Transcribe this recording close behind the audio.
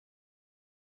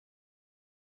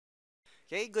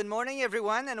Okay, good morning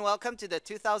everyone and welcome to the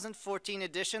 2014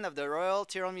 edition of the Royal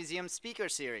Tyrrell Museum Speaker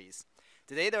Series.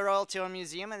 Today the Royal Tyrrell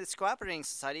Museum and its Cooperating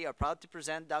Society are proud to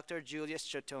present Dr. Julius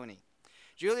Csotonyi.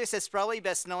 Julius is probably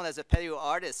best known as a paleo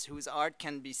artist whose art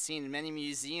can be seen in many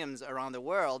museums around the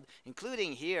world,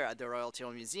 including here at the Royal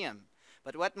Tyrrell Museum.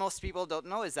 But what most people don't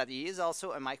know is that he is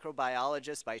also a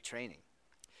microbiologist by training.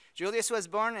 Julius was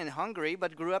born in Hungary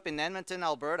but grew up in Edmonton,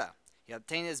 Alberta. He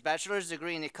obtained his bachelor's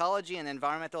degree in ecology and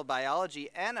environmental biology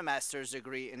and a master's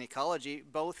degree in ecology,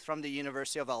 both from the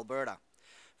University of Alberta.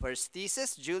 For his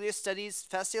thesis, Julius studies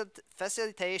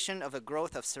facilitation of the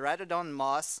growth of ceratodon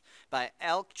moss by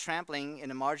elk trampling in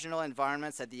the marginal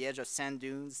environments at the edge of sand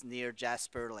dunes near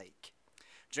Jasper Lake.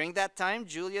 During that time,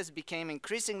 Julius became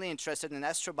increasingly interested in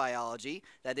astrobiology,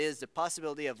 that is, the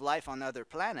possibility of life on other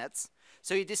planets.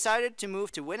 So he decided to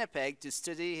move to Winnipeg to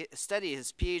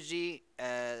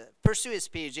pursue his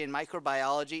PhD in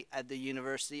microbiology at the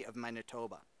University of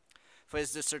Manitoba. For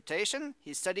his dissertation,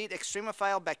 he studied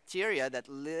extremophile bacteria that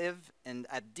live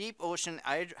at deep ocean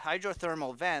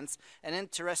hydrothermal vents and in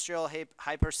terrestrial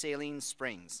hypersaline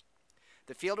springs.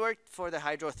 The fieldwork for the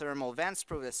hydrothermal vents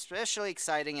proved especially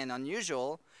exciting and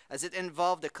unusual, as it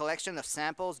involved the collection of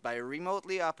samples by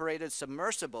remotely operated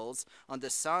submersibles on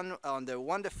the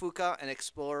Juan de Fuca and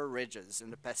Explorer ridges in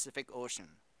the Pacific Ocean.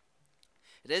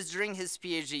 It is during his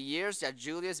PhD years that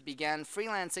Julius began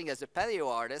freelancing as a paleo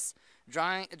artist,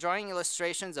 drawing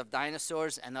illustrations of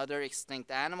dinosaurs and other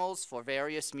extinct animals for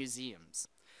various museums.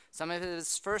 Some of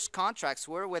his first contracts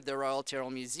were with the Royal Tyrrell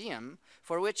Museum,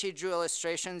 for which he drew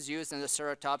illustrations used in the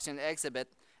Ceratopsian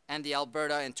exhibit and the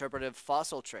Alberta Interpretive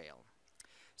Fossil Trail.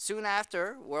 Soon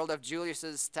after, word of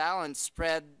Julius's talent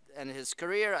spread and his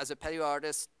career as a paleo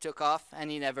artist took off,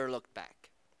 and he never looked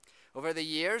back. Over the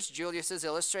years, Julius's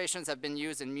illustrations have been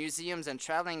used in museums and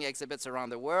traveling exhibits around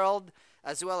the world,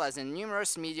 as well as in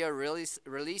numerous media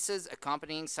releases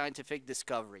accompanying scientific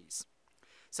discoveries.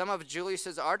 Some of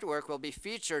Julius's artwork will be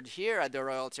featured here at the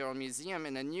Royal Tyrrell Museum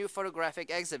in a new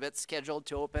photographic exhibit scheduled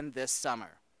to open this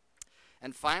summer.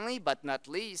 And finally, but not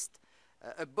least,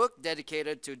 a book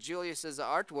dedicated to Julius's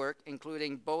artwork,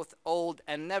 including both old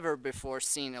and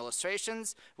never-before-seen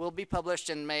illustrations, will be published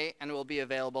in May and will be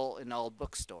available in all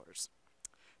bookstores.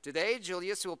 Today,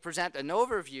 Julius will present an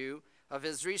overview of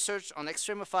his research on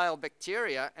extremophile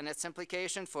bacteria and its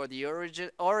implication for the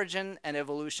origin and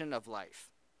evolution of life.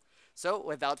 So,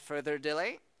 without further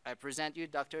delay, I present you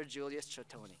Dr. Julius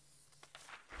Csotonyi.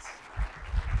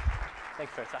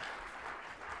 Thanks, Teresa.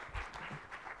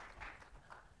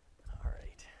 All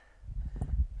right.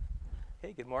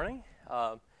 Hey, good morning.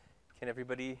 Can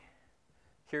everybody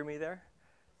hear me there?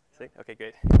 Okay,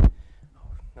 good. Oh,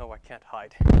 no, I can't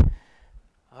hide.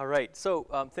 All right, so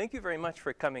thank you very much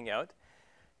for coming out.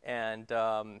 And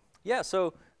yeah,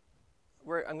 so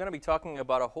I'm going to be talking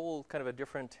about a whole kind of a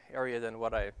different area than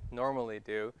what I normally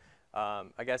do.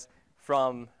 I guess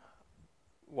from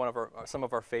some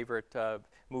of our favorite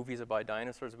movies about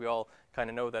dinosaurs, we all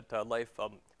kind of know that life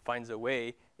finds a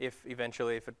way if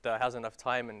it has enough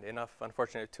time and enough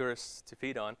unfortunate tourists to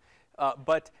feed on.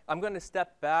 But I'm going to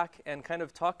step back and kind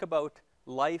of talk about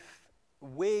life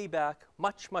way back,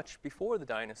 much before the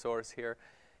dinosaurs here,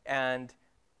 and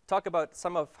talk about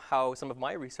some of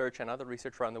my research and other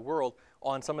research around the world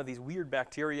on some of these weird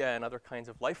bacteria and other kinds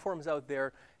of life forms out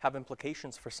there have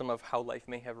implications for some of how life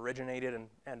may have originated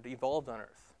and evolved on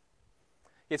Earth.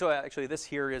 Okay, so actually this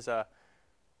here is there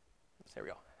we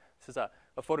go. This is a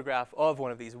photograph of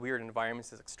one of these weird environments,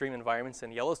 these extreme environments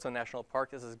in Yellowstone National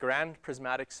Park. This is Grand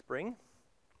Prismatic Spring,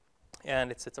 and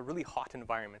it's a really hot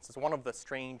environment. It's one of the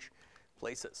strange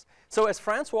places. So as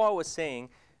Francois was saying,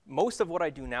 most of what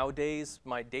I do nowadays,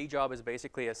 my day job is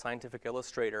basically a scientific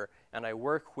illustrator, and I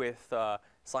work with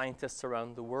scientists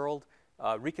around the world,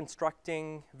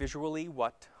 reconstructing visually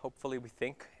what hopefully we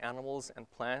think animals and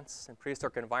plants and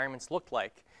prehistoric environments look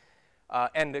like.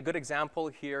 And a good example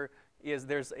here is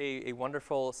there's a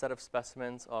wonderful set of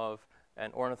specimens of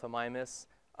an ornithomimus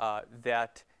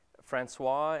that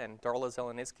Francois and Darla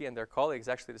Zelenitsky and their colleagues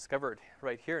actually discovered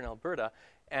right here in Alberta,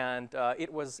 and it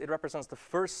represents the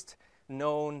first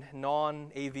known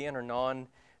non-avian or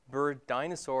non-bird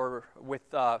dinosaur with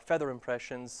feather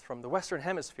impressions from the Western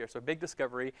Hemisphere. So a big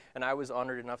discovery, and I was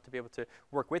honored enough to be able to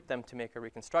work with them to make a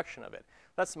reconstruction of it.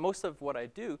 That's most of what I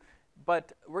do,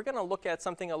 but we're going to look at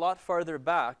something a lot farther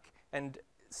back and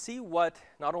see what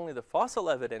not only the fossil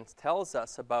evidence tells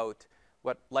us about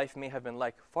what life may have been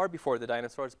like far before the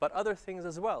dinosaurs, but other things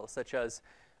as well, such as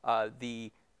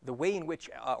the way in which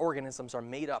organisms are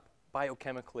made up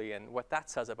biochemically and what that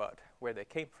says about where they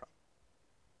came from.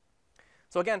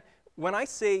 So again, when I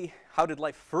say how did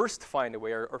life first find a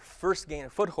way or first gain a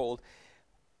foothold,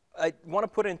 I want to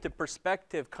put into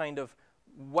perspective kind of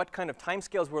what kind of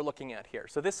timescales we're looking at here.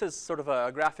 So this is sort of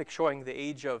a graphic showing the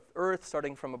age of Earth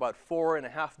starting from about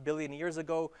 4.5 billion years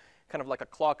ago, kind of like a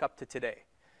clock up to today.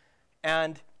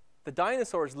 And the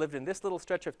dinosaurs lived in this little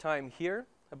stretch of time here,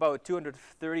 about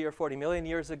 230 or 40 million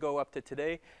years ago up to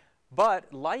today.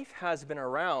 But life has been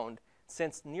around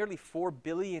since nearly 4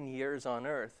 billion years on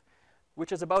Earth,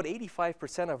 which is about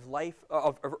 85% of life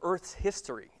of Earth's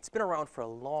history. It's been around for a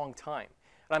long time.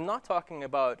 And I'm not talking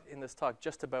about, in this talk,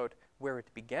 just about where it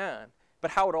began,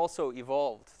 but how it also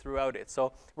evolved throughout it.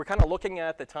 So we're kind of looking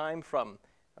at the time from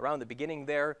around the beginning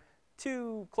there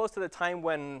to close to the time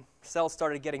when cells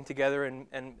started getting together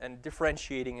and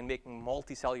differentiating and making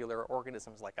multicellular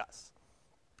organisms like us.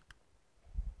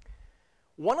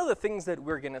 One of the things that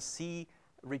we're going to see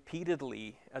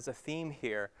repeatedly as a theme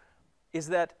here is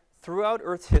that throughout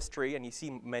Earth's history, and you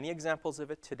see many examples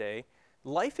of it today,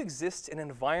 life exists in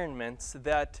environments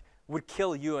that would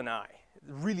kill you and I,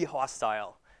 really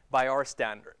hostile by our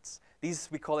standards. These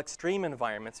we call extreme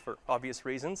environments for obvious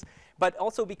reasons, but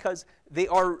also because they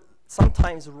are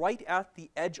sometimes right at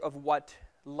the edge of what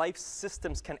life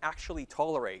systems can actually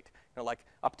tolerate, like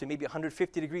up to maybe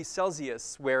 150 degrees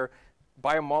Celsius, where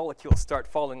biomolecules start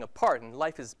falling apart and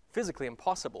life is physically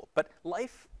impossible. But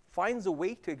life finds a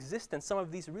way to exist in some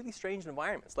of these really strange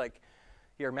environments, like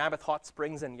here Mammoth Hot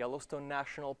Springs in Yellowstone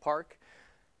National Park.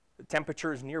 The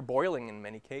temperature is near boiling in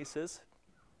many cases.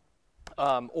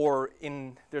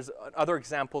 There's other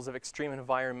examples of extreme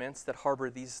environments that harbor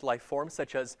these life forms,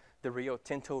 such as the Rio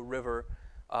Tinto River,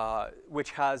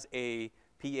 which has a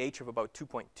pH of about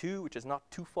 2.2, which is not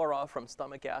too far off from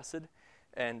stomach acid.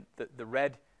 And the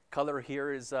red color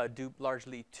here is due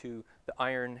largely to the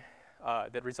iron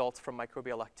that results from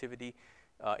microbial activity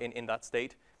in that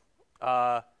state.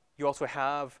 You also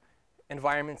have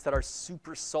environments that are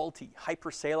super salty,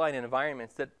 hypersaline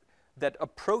environments that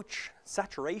approach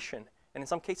saturation, and in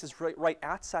some cases right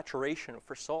at saturation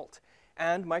for salt.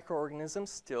 And microorganisms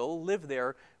still live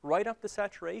there right up to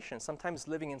saturation, sometimes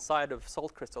living inside of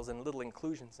salt crystals and little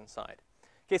inclusions inside.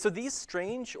 Okay, so these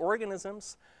strange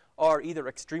organisms are either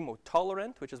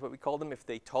extremotolerant, which is what we call them if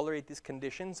they tolerate these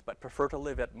conditions but prefer to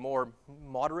live at more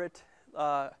moderate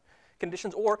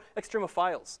conditions, or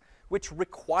extremophiles, which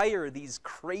require these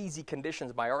crazy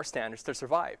conditions by our standards to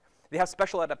survive. They have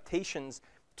special adaptations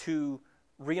to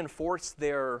reinforce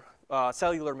their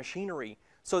cellular machinery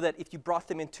so that if you brought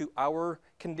them into our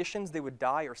conditions, they would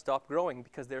die or stop growing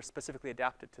because they're specifically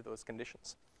adapted to those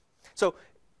conditions. So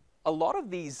a lot of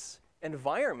these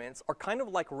environments are kind of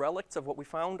like relics of what we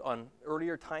found on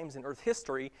earlier times in Earth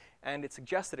history, and it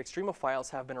suggests that extremophiles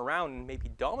have been around and maybe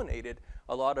dominated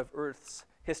a lot of Earth's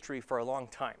history for a long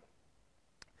time.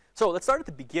 So let's start at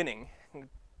the beginning and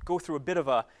go through a bit of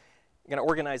a, I'm going to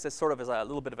organize this sort of as a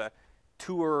little bit of a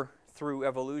tour through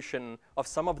evolution of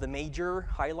some of the major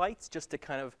highlights, just to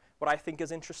kind of what I think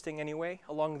is interesting anyway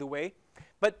along the way.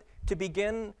 But to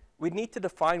begin, we need to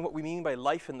define what we mean by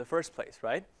life in the first place,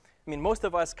 right? I mean, most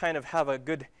of us kind of have a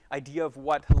good idea of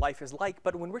what life is like,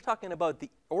 but when we're talking about the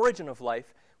origin of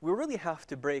life, we really have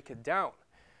to break it down.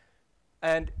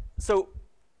 And so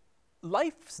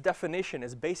life's definition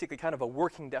is basically kind of a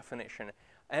working definition.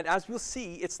 And as we'll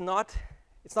see, it's not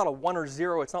a 1 or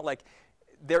 0. It's not like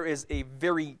there is a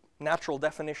very natural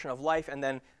definition of life and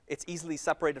then it's easily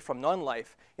separated from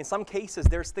non-life. In some cases,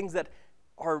 there's things that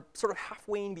are sort of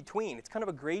halfway in between. It's kind of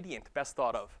a gradient, best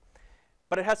thought of.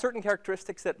 But it has certain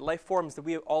characteristics that life forms that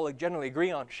we all generally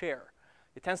agree on share.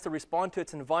 It tends to respond to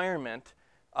its environment,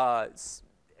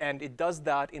 and it does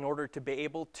that in order to be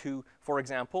able to, for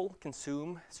example,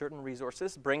 consume certain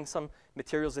resources, bring some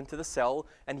materials into the cell,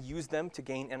 and use them to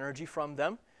gain energy from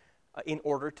them in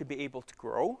order to be able to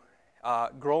grow.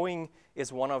 Growing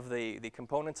is one of the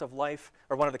components of life,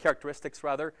 or one of the characteristics,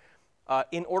 rather,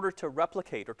 in order to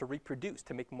replicate or to reproduce,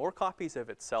 to make more copies of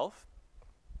itself.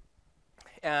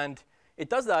 And it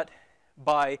does that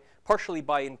partially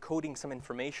by encoding some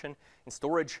information in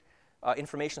storage,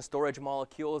 information storage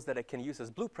molecules that it can use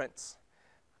as blueprints.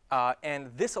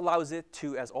 And this allows it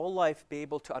to, as all life, be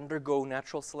able to undergo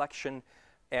natural selection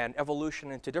and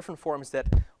evolution into different forms that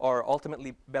are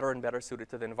ultimately better and better suited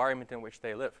to the environment in which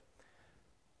they live.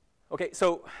 Okay,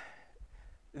 so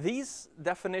these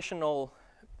definitional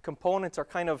components are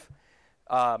kind of,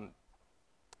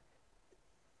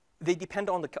 they depend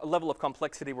on the level of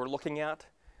complexity we're looking at.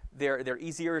 They're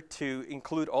easier to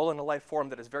include all in a life form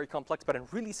that is very complex, but in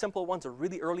really simple ones or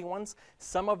really early ones,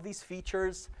 some of these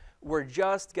features were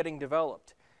just getting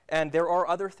developed. And there are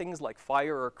other things like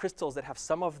fire or crystals that have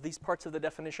some of these parts of the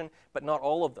definition, but not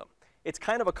all of them. It's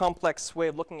kind of a complex way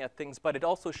of looking at things, but it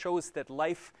also shows that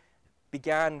life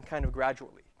began kind of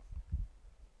gradually.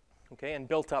 okay, and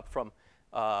built up from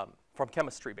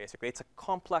chemistry, basically. It's a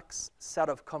complex set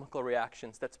of chemical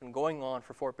reactions that's been going on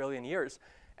for 4 billion years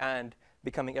and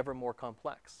becoming ever more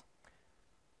complex.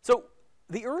 So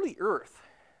the early Earth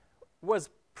was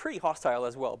pretty hostile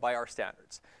as well by our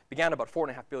standards. Began about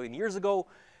 4.5 billion years ago.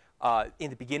 In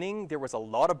the beginning, there was a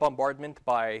lot of bombardment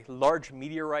by large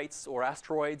meteorites or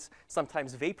asteroids,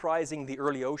 sometimes vaporizing the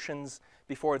early oceans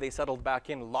before they settled back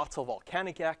in. Lots of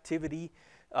volcanic activity,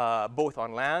 both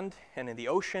on land and in the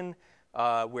ocean,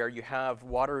 where you have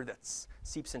water that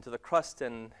seeps into the crust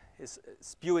and is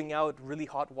spewing out really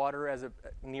hot water as it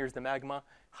nears the magma,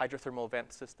 hydrothermal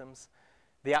vent systems.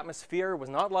 The atmosphere was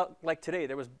not like today.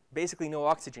 There was basically no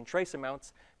oxygen trace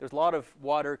amounts. There's a lot of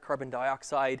water, carbon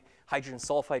dioxide, hydrogen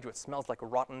sulfide, which smells like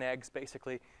rotten eggs,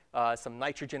 basically, some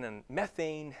nitrogen and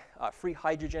methane, free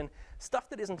hydrogen, stuff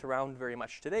that isn't around very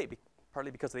much today,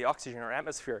 partly because of the oxygen in our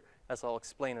atmosphere, as I'll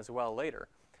explain as well later.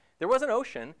 There was an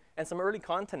ocean and some early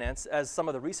continents, as some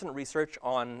of the recent research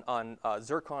on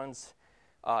zircons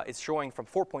is showing from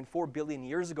 4.4 billion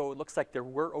years ago. It looks like there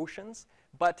were oceans.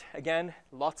 But again,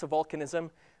 lots of volcanism,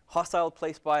 hostile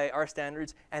place by our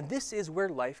standards, and this is where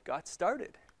life got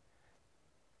started.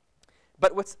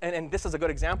 But and this is a good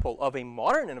example of a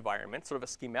modern environment, sort of a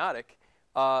schematic,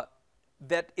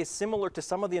 that is similar to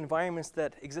some of the environments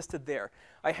that existed there.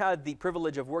 I had the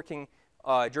privilege of working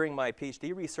during my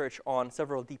PhD research on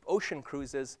several deep ocean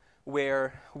cruises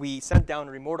where we sent down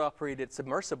a remote-operated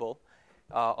submersible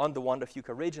on the Juan de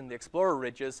Fuca Ridge and the Explorer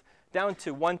Ridges, down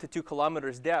to 1 to 2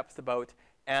 kilometers depth about,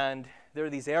 and there are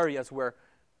these areas where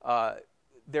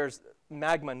there's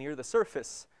magma near the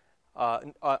surface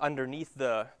underneath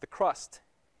the crust,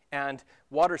 and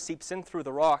water seeps in through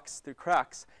the rocks, through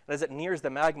cracks, and as it nears the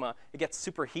magma, it gets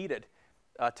superheated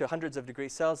to hundreds of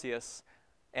degrees Celsius,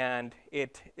 and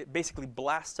it basically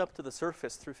blasts up to the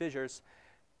surface through fissures.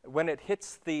 When it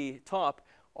hits the top,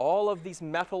 all of these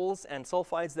metals and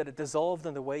sulfides that it dissolved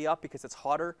on the way up because it's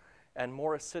hotter and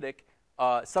more acidic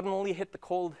suddenly hit the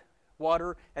cold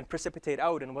water and precipitate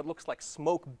out, and what looks like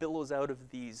smoke billows out of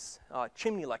these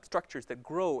chimney-like structures that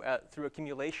grow through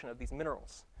accumulation of these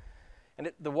minerals. And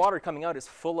the water coming out is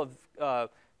full of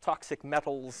toxic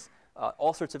metals,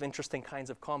 all sorts of interesting kinds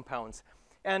of compounds.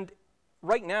 And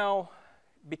right now,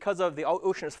 because of the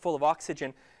ocean is full of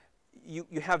oxygen, you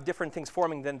have different things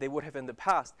forming than they would have in the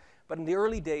past. But in the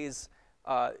early days,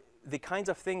 the kinds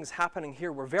of things happening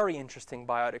here were very interesting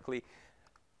biotically.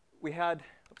 We had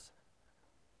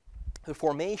the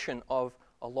formation of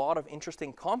a lot of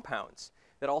interesting compounds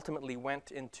that ultimately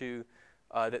went into,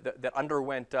 that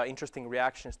underwent interesting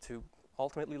reactions to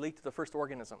ultimately lead to the first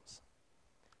organisms.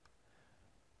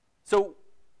 So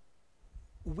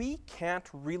we can't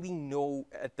really know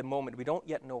at the moment, we don't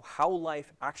yet know how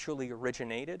life actually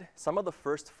originated. Some of the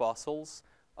first fossils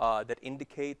that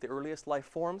indicate the earliest life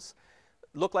forms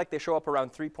look like they show up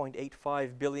around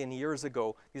 3.85 billion years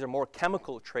ago. These are more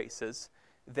chemical traces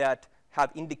that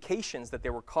have indications that they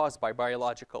were caused by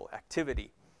biological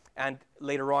activity. And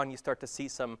later on, you start to see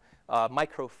some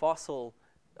microfossil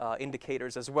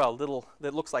indicators as well,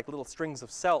 that looks like little strings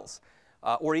of cells,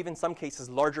 or even in some cases,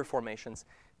 larger formations.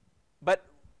 But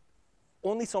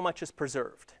only so much is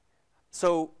preserved.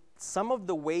 So some of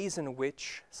the ways in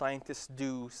which scientists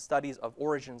do studies of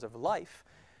origins of life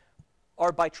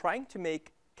are by trying to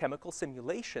make chemical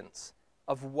simulations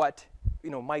of what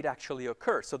might actually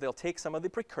occur. So they'll take some of the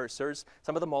precursors,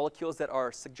 some of the molecules that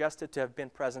are suggested to have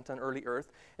been present on early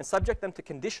Earth, and subject them to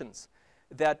conditions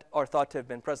that are thought to have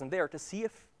been present there to see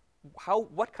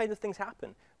what kind of things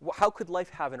happen. How could life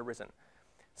have arisen?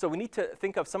 So we need to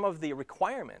think of some of the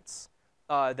requirements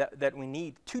that we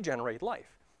need to generate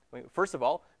life. First of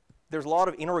all, there's a lot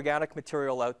of inorganic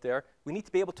material out there. We need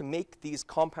to be able to make these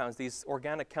compounds, these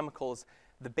organic chemicals,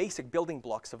 the basic building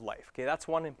blocks of life. Okay, that's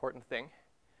one important thing.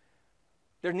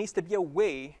 There needs to be a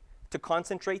way to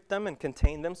concentrate them and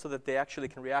contain them so that they actually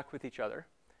can react with each other.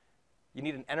 You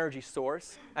need an energy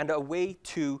source and a way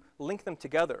to link them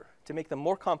together to make them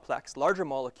more complex, larger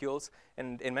molecules,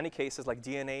 and in many cases, like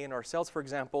DNA in our cells, for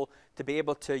example, to be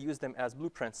able to use them as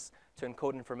blueprints to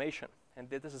encode information. And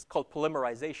this is called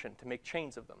polymerization, to make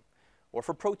chains of them, or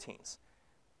for proteins.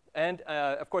 And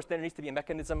of course, there needs to be a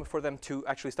mechanism for them to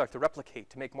actually start to replicate,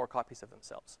 to make more copies of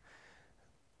themselves.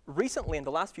 Recently, in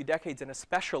the last few decades, and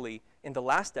especially in the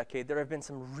last decade, there have been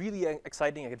some really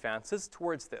exciting advances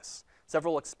towards this.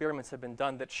 Several experiments have been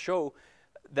done that show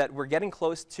that we're getting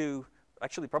close to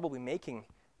actually probably making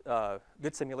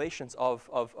good simulations of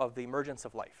the emergence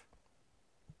of life.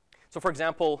 So for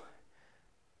example,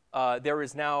 there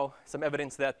is now some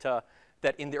evidence that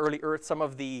that in the early Earth, some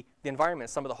of the environment,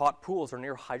 some of the hot pools or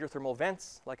near hydrothermal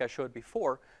vents, like I showed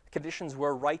before, conditions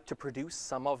were right to produce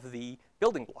some of the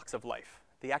building blocks of life.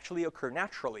 They actually occur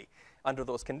naturally under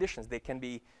those conditions. They can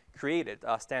be created.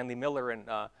 Stanley Miller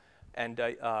and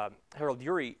Harold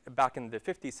Urey back in the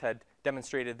 50s had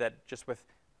demonstrated that just with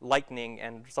lightning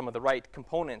and some of the right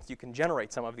components, you can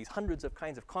generate some of these hundreds of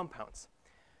kinds of compounds.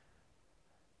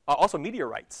 Also,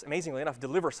 meteorites, amazingly enough,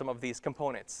 deliver some of these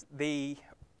components. They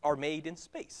are made in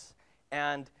space.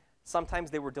 And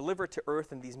sometimes they were delivered to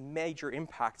Earth in these major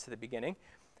impacts at the beginning.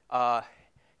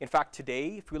 In fact,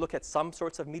 today, if we look at some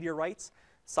sorts of meteorites,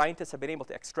 scientists have been able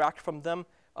to extract from them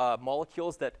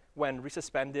molecules that, when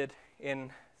resuspended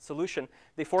in solution,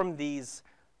 they form these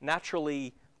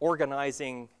naturally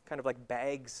organizing kind of like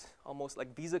bags, almost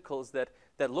like vesicles that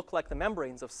look like the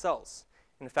membranes of cells.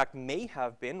 In fact, may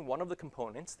have been one of the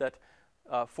components that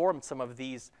formed some of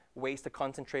these ways to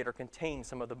concentrate or contain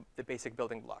some of the basic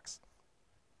building blocks.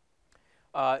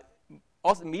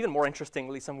 Also, even more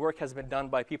interestingly, some work has been done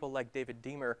by people like David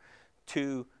Deamer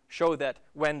to show that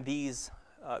when these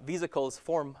vesicles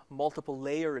form multiple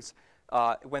layers,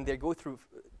 when they go through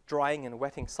drying and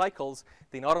wetting cycles,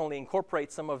 they not only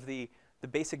incorporate some of the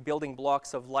basic building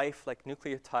blocks of life, like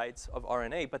nucleotides of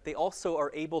RNA, but they also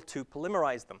are able to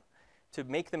polymerize them, to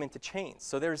make them into chains.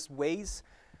 So there's ways,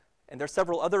 and there's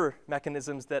several other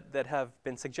mechanisms that have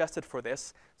been suggested for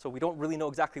this, so we don't really know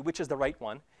exactly which is the right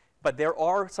one, but there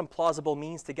are some plausible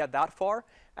means to get that far,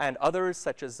 and others,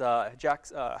 such as Jack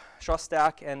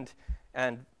Szostak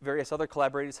and various other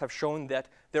collaborators, have shown that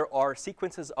there are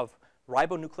sequences of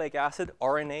ribonucleic acid,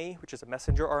 RNA, which is a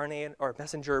messenger RNA or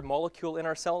messenger molecule in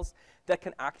our cells, that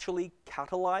can actually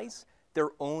catalyze their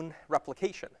own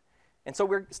replication. And so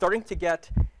we're starting to get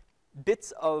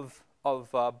bits of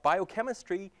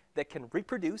biochemistry that can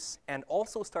reproduce and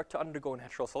also start to undergo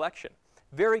natural selection,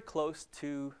 very close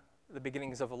to the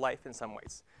beginnings of life in some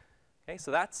ways. Okay,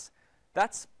 so that's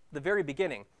the very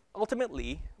beginning.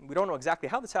 Ultimately, we don't know exactly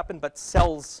how this happened, but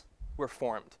cells were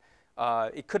formed.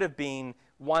 It could have been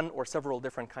one or several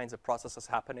different kinds of processes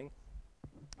happening.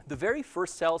 The very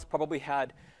first cells probably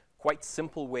had quite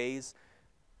simple ways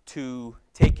to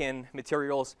take in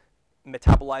materials,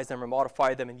 metabolize them or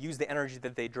modify them, and use the energy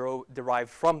that they derived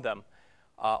from them.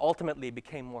 Ultimately, it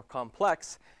became more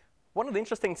complex. One of the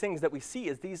interesting things that we see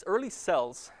is these early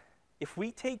cells, if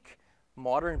we take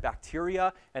modern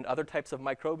bacteria and other types of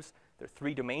microbes, there are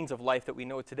three domains of life that we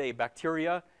know today.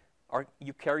 Bacteria, our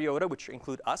eukaryota, which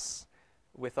include us,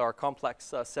 with our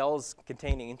complex cells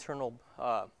containing internal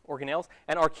organelles,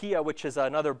 and archaea, which is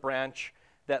another branch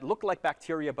that look like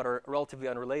bacteria but are relatively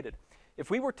unrelated. If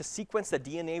we were to sequence the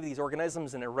DNA of these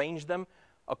organisms and arrange them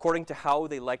according to how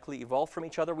they likely evolved from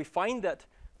each other, we find that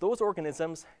those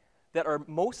organisms that are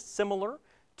most similar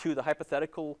to the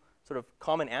hypothetical sort of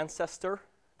common ancestor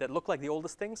that look like the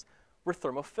oldest things were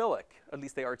thermophilic. At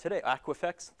least they are today.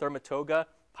 Aquifex, Thermatoga,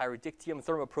 Pyridictium,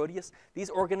 Thermoproteus. These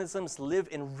organisms live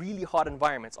in really hot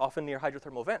environments, often near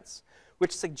hydrothermal vents,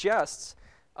 which suggests,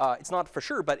 it's not for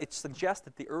sure, but it suggests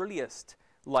that the earliest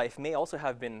life may also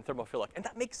have been thermophilic. And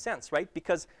that makes sense, right?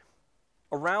 Because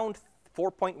around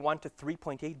 4.1 to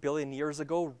 3.8 billion years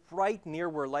ago, right near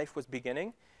where life was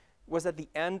beginning, was at the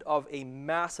end of a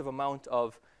massive amount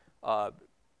of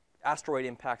asteroid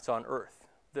impacts on Earth.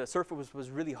 The surface was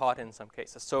really hot in some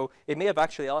cases. So it may have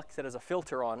actually acted as a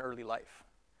filter on early life.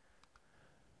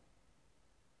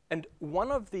 And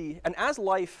as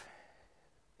life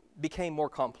became more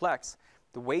complex,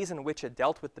 the ways in which it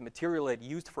dealt with the material it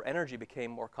used for energy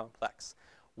became more complex.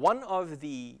 One of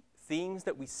the themes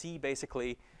that we see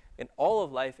basically in all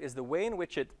of life is the way in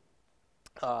which it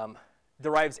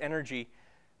derives energy.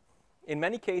 In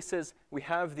many cases, we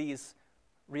have these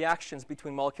reactions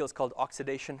between molecules called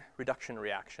oxidation-reduction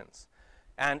reactions.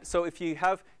 And so if you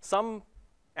have some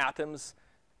atoms,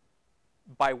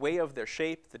 by way of their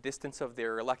shape, the distance of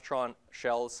their electron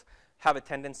shells, have a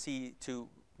tendency to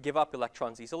give up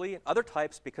electrons easily. And other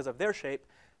types, because of their shape,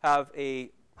 have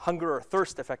a hunger or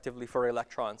thirst effectively for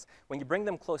electrons. When you bring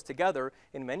them close together,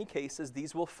 in many cases,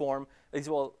 these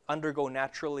will undergo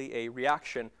naturally a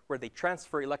reaction where they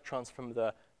transfer electrons from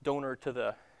the donor to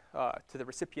the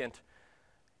recipient.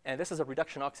 And this is a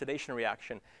reduction-oxidation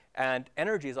reaction. And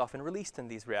energy is often released in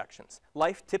these reactions.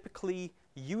 Life typically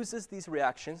uses these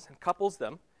reactions and couples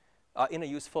them in a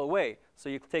useful way. So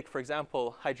you take, for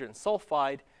example, hydrogen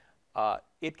sulfide.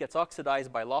 It gets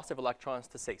oxidized by loss of electrons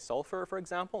to, say, sulfur, for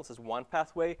example. This is one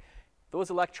pathway. Those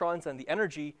electrons and the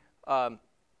energy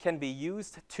can be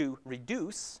used to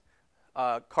reduce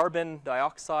carbon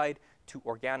dioxide to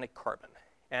organic carbon.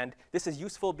 And this is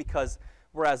useful because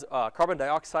whereas carbon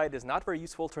dioxide is not very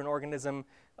useful to an organism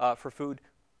for food,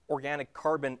 organic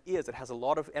carbon is. It has a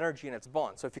lot of energy in its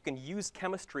bonds. So if you can use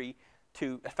chemistry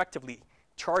to effectively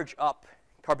charge up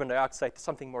carbon dioxide to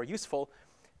something more useful,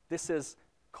 this is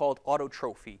called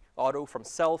autotrophy. Auto from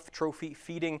self, trophy,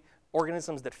 feeding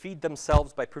organisms that feed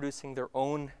themselves by producing their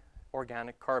own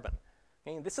organic carbon.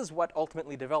 Okay? This is what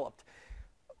ultimately developed.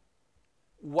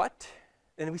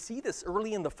 And we see this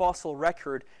early in the fossil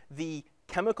record, the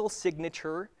chemical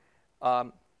signature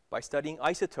by studying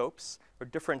isotopes, or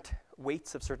different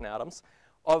weights of certain atoms,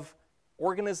 of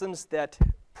organisms that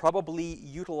probably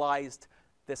utilized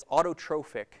this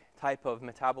autotrophic type of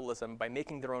metabolism by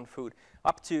making their own food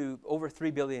up to over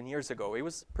 3 billion years ago. It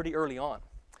was pretty early on.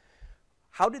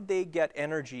 How did they get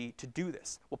energy to do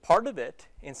this? Well, part of it,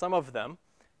 in some of them,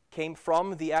 came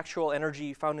from the actual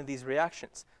energy found in these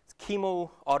reactions. It's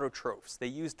chemoautotrophs. They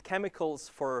used chemicals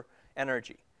for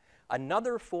energy.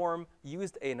 Another form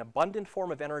used an abundant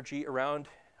form of energy around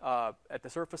at the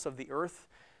surface of the Earth,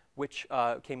 which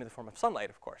came in the form of sunlight,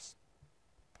 of course.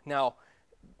 Now,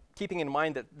 keeping in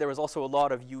mind that there was also a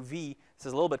lot of UV, this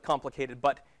is a little bit complicated,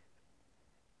 but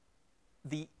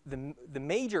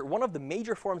one of the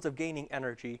major forms of gaining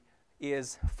energy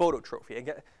is phototrophy.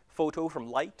 Again, photo from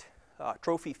light,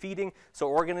 trophy feeding, so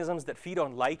organisms that feed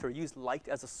on light or use light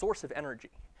as a source of energy.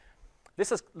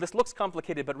 This looks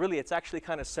complicated, but really it's actually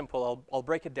kind of simple. I'll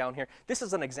break it down here. This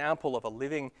is an example of a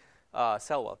living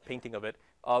cell, a painting of it,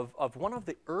 of one of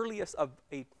the earliest, of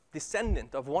a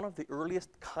descendant of one of the earliest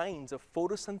kinds of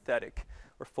photosynthetic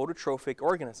or phototrophic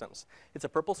organisms. It's a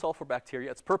purple sulfur bacteria.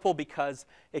 It's purple because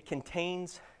it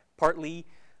contains partly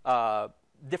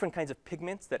different kinds of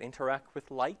pigments that interact with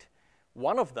light.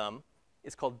 One of them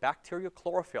is called bacterial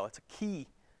chlorophyll. It's a key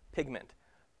pigment.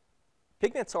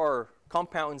 Pigments are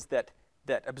compounds that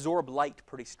absorb light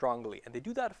pretty strongly, and they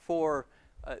do that for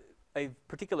a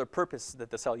particular purpose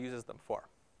that the cell uses them for.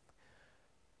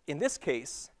 In this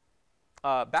case,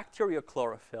 bacterial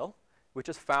chlorophyll, which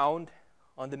is found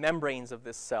on the membranes of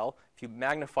this cell, if you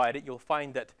magnified it, you'll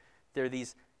find that there are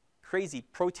these crazy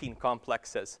protein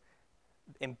complexes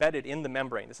embedded in the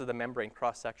membrane. This is the membrane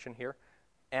cross-section here.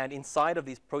 And inside of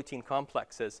these protein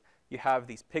complexes, you have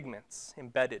these pigments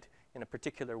embedded in a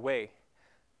particular way.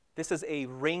 This is a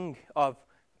ring of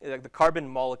the carbon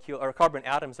molecule, or carbon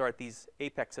atoms are at these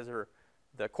apexes, or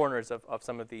the corners of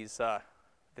some of these,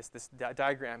 this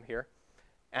diagram here.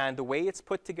 And the way it's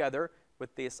put together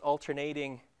with this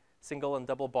alternating single and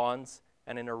double bonds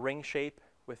and in a ring shape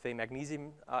with a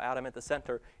magnesium atom at the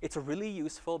center, it's really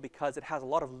useful because it has a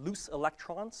lot of loose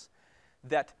electrons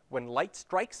that when light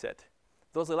strikes it,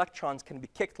 those electrons can be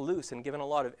kicked loose and given a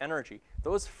lot of energy.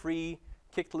 Those free,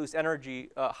 kicked loose energy,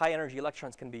 high energy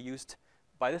electrons can be used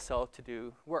by the cell to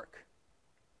do work.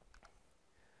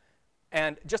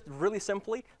 And just really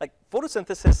simply, like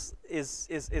photosynthesis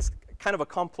is kind of a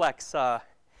complex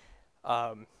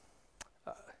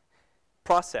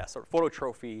process, or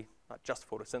phototrophy, not just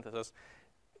photosynthesis.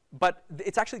 But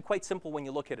it's actually quite simple when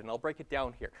you look at it, and I'll break it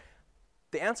down here.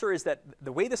 The answer is that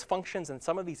the way this functions in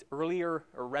some of these earlier,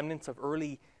 or remnants of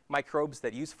early microbes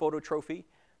that use phototrophy,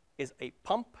 is a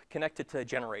pump connected to a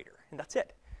generator, and that's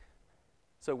it.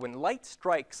 So when light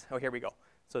strikes, oh, here we go.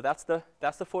 So that's the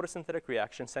photosynthetic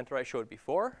reaction center I showed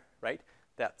before, right?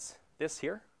 That's this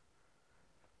here.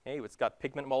 Okay, it's got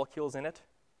pigment molecules in it.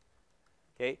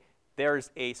 Okay,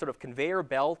 there's a sort of conveyor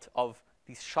belt of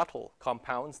these shuttle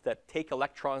compounds that take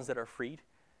electrons that are freed,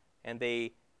 and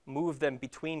they move them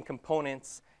between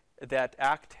components that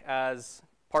act as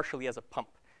partially as a pump.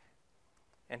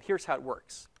 And here's how it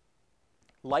works.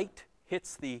 Light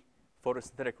hits the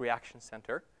photosynthetic reaction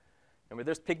center. Remember,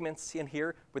 there's pigments in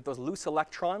here with those loose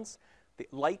electrons. The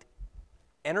light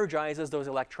energizes those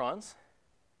electrons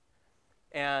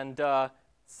and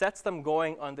sets them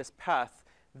going on this path.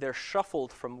 They're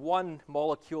shuffled from one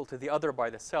molecule to the other by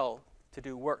the cell to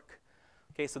do work.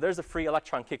 Okay, so there's a free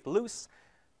electron kicked loose.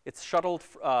 It's shuttled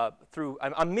through.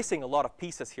 I'm missing a lot of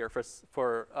pieces here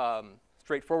for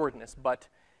straightforwardness, but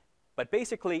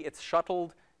basically it's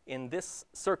shuttled in this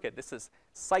circuit. This is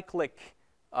cyclic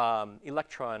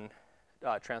electron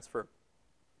transfer.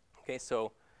 Okay,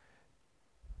 so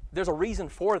there's a reason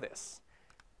for this.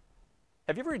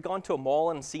 Have you ever gone to a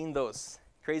mall and seen those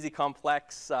crazy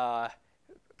complex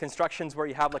constructions where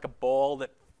you have like a ball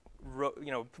that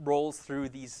rolls through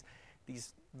these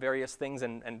various things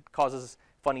and causes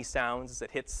funny sounds as it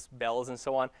hits bells and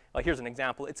so on? Here's an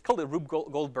example. It's called a Rube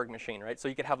Goldberg machine, right? So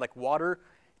you could have like water.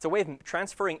 It's a way of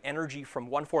transferring energy from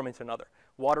one form into another.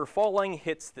 Water falling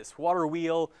hits this water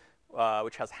wheel,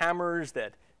 which has hammers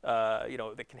that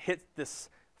that can hit this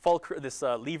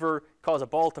lever cause a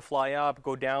ball to fly up,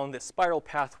 go down this spiral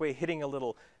pathway, hitting a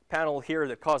little panel here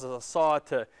that causes a saw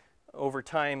to, over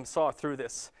time, saw through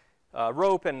this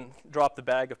rope and drop the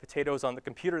bag of potatoes on the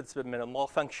computer that's been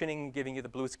malfunctioning, giving you the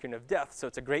blue screen of death. So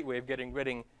it's a great way of getting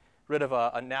rid of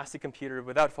a nasty computer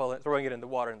without throwing it in the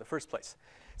water in the first place.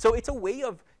 So it's a way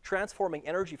of transforming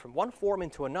energy from one form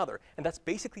into another, and that's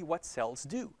basically what cells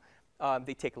do.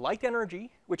 They take light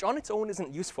energy, which on its own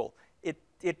isn't useful. It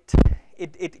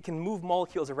can move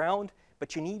molecules around,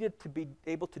 but you need it to be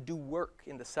able to do work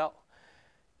in the cell.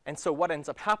 And so what ends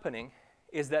up happening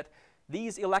is that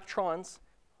these electrons,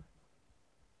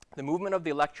 the movement of the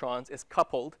electrons is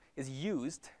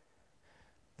used,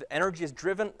 the energy is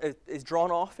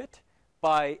drawn off it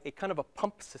by a kind of a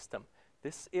pump system.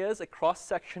 This is a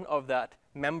cross-section of that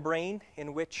membrane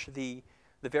in which the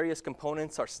various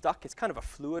components are stuck. It's kind of a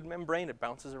fluid membrane. It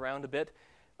bounces around a bit.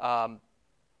 But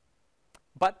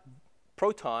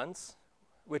protons,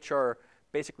 which are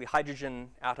basically hydrogen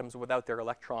atoms without their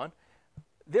electron,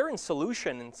 they're in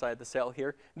solution inside the cell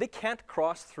here. They can't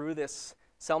cross through this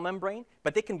cell membrane,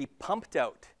 but they can be pumped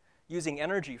out using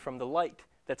energy from the light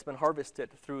that's been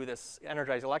harvested through this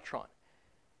energized electron.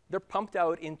 They're pumped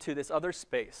out into this other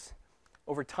space.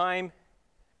 Over time,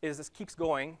 as this keeps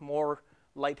going, more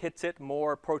light hits it,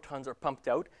 more protons are pumped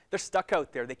out. They're stuck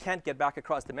out there. They can't get back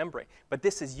across the membrane. But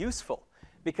this is useful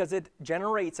because it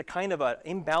generates a kind of an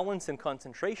imbalance in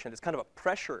concentration. It's kind of a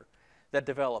pressure that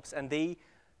develops. And they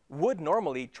would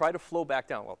normally try to flow back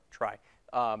down. Well, try.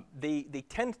 They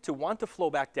tend to want to flow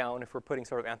back down if we're putting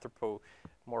sort of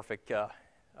anthropomorphic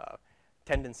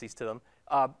tendencies to them.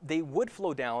 They would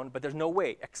flow down, but there's no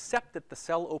way, except that the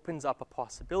cell opens up a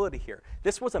possibility here.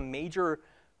 This was a major,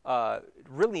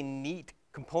 really neat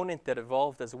component that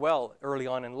evolved as well early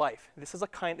on in life. This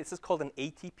is called an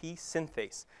ATP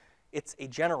synthase. It's a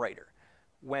generator.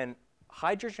 When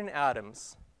hydrogen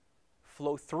atoms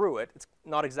flow through it, it's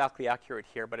not exactly accurate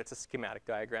here, but it's a schematic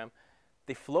diagram.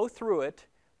 They flow through it.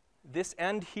 This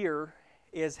end here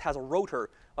has a rotor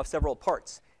of several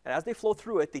parts. And as they flow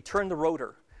through it, they turn the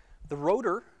rotor. The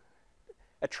rotor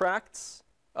attracts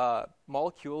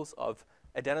molecules of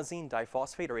adenosine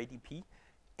diphosphate, or ADP,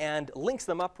 and links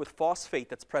them up with phosphate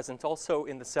that's present also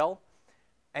in the cell.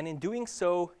 And in doing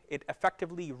so, it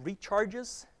effectively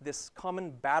recharges this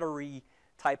common battery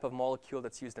type of molecule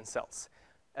that's used in cells.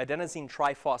 Adenosine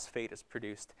triphosphate is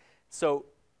produced. So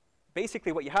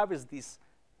basically what you have is these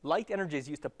light energy is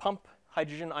used to pump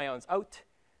hydrogen ions out.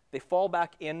 They fall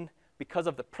back in because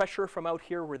of the pressure from out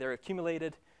here where they're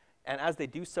accumulated. And as they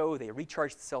do so, they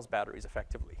recharge the cell's batteries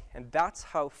effectively. And that's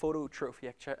how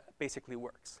phototrophy basically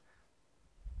works.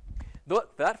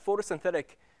 That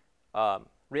photosynthetic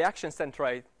reaction center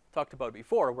I talked about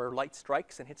before, where light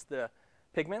strikes and hits the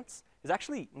pigments, is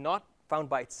actually not found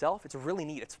by itself. It's really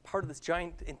neat. It's part of this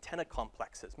giant antenna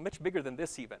complex. It's much bigger than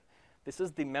this even. This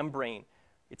is the membrane.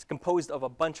 It's composed of a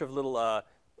bunch of little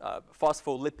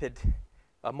phospholipid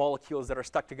molecules that are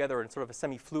stuck together in sort of a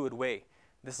semi-fluid way.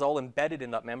 This is all embedded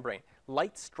in that membrane.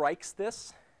 Light strikes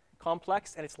this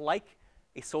complex, and it's like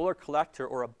a solar collector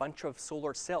or a bunch of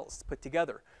solar cells put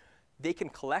together. They can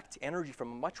collect energy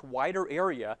from a much wider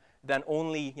area than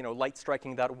only light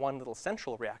striking that one little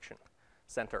central reaction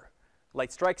center.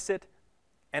 Light strikes it,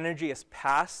 energy is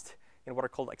passed in what are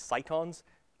called excitons,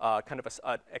 kind of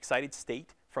an excited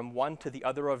state from one to the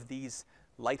other of these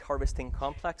light harvesting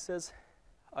complexes,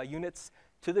 units,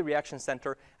 to the reaction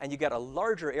center, and you get a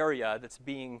larger area that's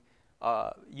being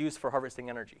used for harvesting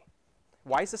energy.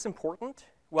 Why is this important?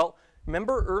 Well,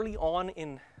 remember early on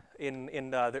in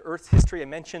the Earth's history, I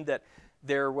mentioned that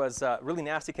there was really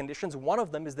nasty conditions. One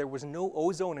of them is there was no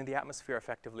ozone in the atmosphere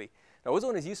effectively. Now,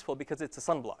 ozone is useful because it's a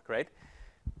sunblock, right?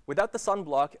 Without the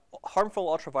sunblock, harmful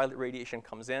ultraviolet radiation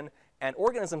comes in, and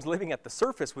organisms living at the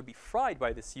surface would be fried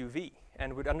by this UV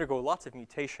and would undergo lots of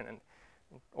mutation and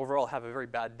overall have a very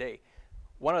bad day.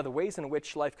 One of the ways in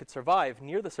which life could survive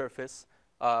near the surface,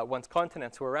 once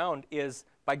continents were around, is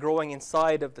by growing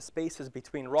inside of the spaces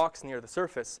between rocks near the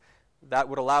surface. That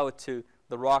would allow the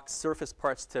rock's surface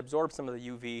parts to absorb some of the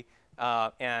UV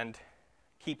and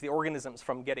keep the organisms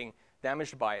from getting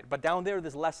damaged by it. But down there,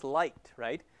 there's less light,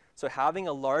 right? So having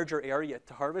a larger area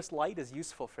to harvest light is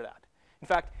useful for that. In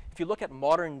fact, if you look at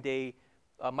modern day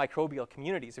microbial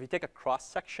communities, if you take a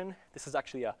cross-section, this is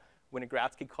actually a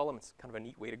Winogradsky column. It's kind of a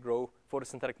neat way to grow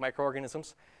photosynthetic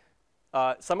microorganisms.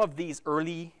 Some of these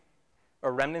early,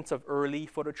 or remnants of early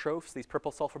phototrophs, these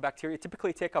purple sulfur bacteria,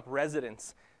 typically take up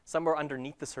residence somewhere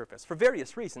underneath the surface for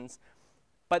various reasons.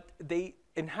 But they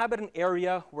inhabit an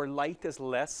area where light is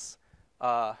less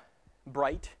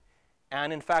bright,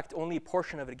 and in fact, only a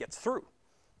portion of it gets through.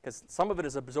 because some of it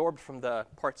is absorbed from the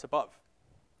parts above.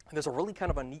 And there's a really kind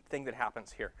of a neat thing that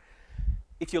happens here.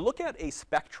 If you look at a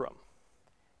spectrum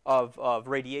of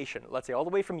radiation, let's say all the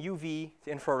way from UV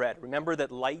to infrared, remember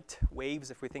that light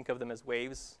waves, if we think of them as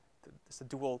waves, it's a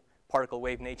dual particle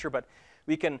wave nature, but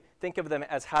we can think of them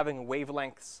as having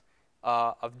wavelengths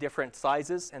of different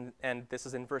sizes, and this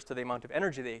is inverse to the amount of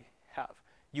energy they have.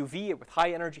 UV with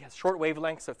high energy has short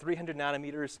wavelengths of 300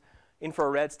 nanometers.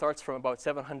 Infrared starts from about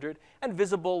 700, and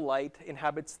visible light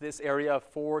inhabits this area of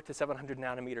 400 to 700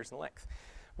 nanometers in length.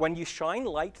 When you shine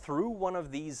light through one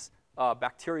of these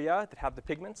bacteria that have the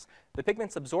pigments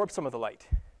absorb some of the light.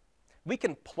 We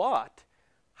can plot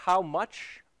how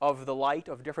much of the light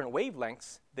of different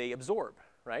wavelengths they absorb,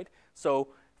 right? So,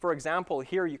 for example,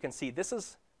 here you can see this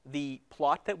is the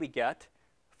plot that we get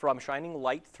from shining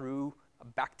light through a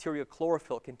bacterial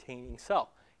chlorophyll containing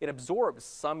cell. It absorbs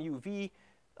some UV,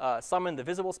 some in the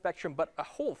visible spectrum, but a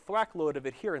whole thwack load of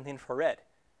it here in the infrared.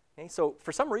 Okay? So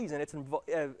for some reason, it's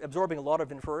absorbing a lot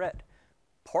of infrared.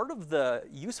 Part of the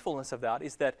usefulness of that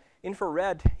is that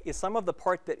infrared is some of the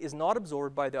part that is not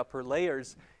absorbed by the upper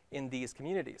layers in these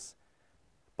communities.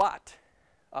 But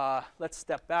let's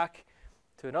step back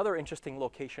to another interesting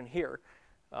location here.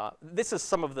 This is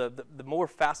some of the more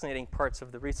fascinating parts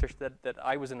of the research that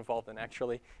I was involved in,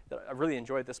 actually. I really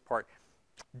enjoyed this part.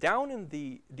 Down in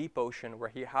the deep ocean,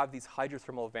 where you have these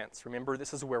hydrothermal vents, remember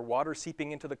this is where water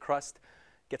seeping into the crust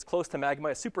gets close to magma,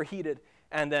 is superheated,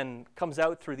 and then comes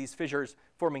out through these fissures,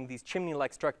 forming these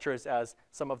chimney-like structures as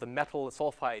some of the metal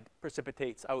sulfide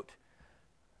precipitates out.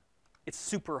 It's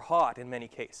super hot in many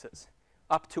cases,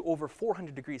 up to over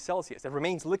 400 degrees Celsius. It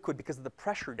remains liquid because of the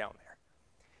pressure down there.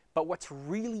 But what's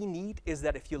really neat is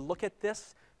that if you look at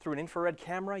this through an infrared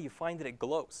camera, you find that it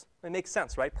glows. It makes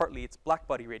sense, right? Partly it's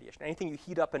black-body radiation. Anything you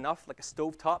heat up enough, like a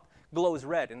stovetop, glows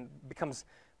red and becomes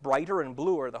brighter and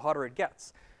bluer the hotter it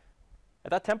gets.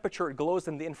 At that temperature, it glows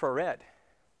in the infrared.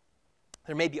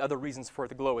 There may be other reasons for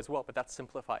the glow as well, but that's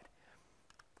simplified.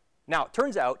 Now, it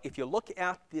turns out, if you look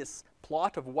at this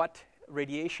plot of what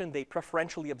radiation they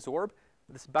preferentially absorb,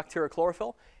 this bacterial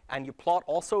chlorophyll, and you plot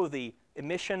also the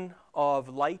emission of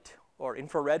light or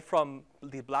infrared from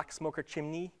the black smoker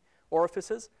chimney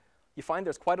orifices, you find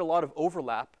there's quite a lot of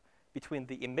overlap between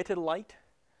the emitted light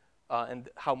and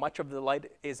how much of the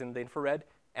light is in the infrared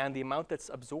and the amount that's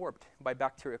absorbed by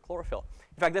bacterial chlorophyll.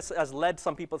 In fact, this has led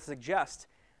some people to suggest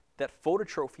that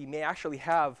phototrophy may actually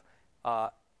have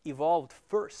evolved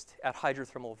first at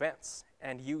hydrothermal vents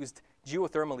and used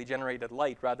geothermally generated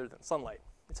light rather than sunlight.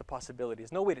 It's a possibility.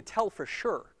 There's no way to tell for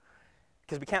sure,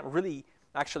 because we can't really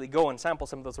actually go and sample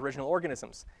some of those original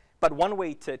organisms. But one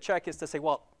way to check is to say,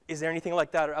 well, is there anything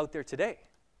like that out there today?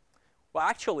 Well,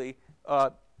 actually,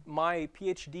 my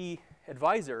PhD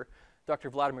advisor, Dr.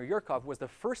 Vladimir Yurkov, was the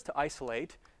first to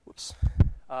isolate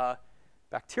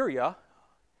bacteria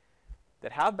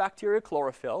that have bacterial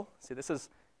chlorophyll. See, it's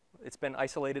been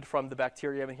isolated from the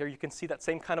bacteria, and here you can see that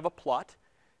same kind of a plot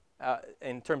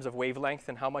in terms of wavelength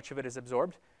and how much of it is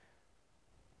absorbed.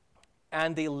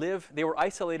 And they were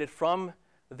isolated from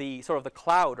the sort of the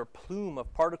cloud or plume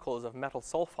of particles of metal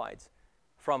sulfides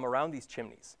from around these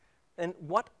chimneys. And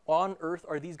what on earth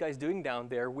are these guys doing down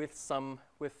there with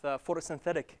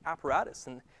photosynthetic apparatus?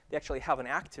 And they actually have an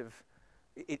active,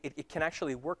 it can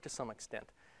actually work to some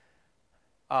extent.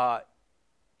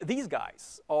 These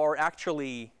guys are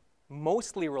actually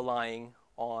mostly relying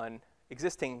on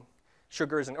existing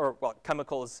sugars or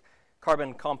chemicals,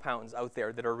 carbon compounds out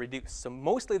there that are reduced. So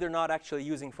mostly they're not actually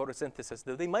using photosynthesis,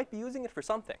 though they might be using it for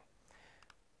something.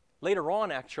 Later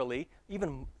on, actually,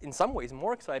 even in some ways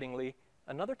more excitingly,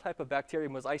 another type of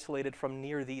bacterium was isolated from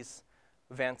near these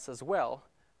vents as well.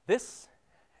 This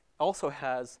also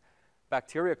has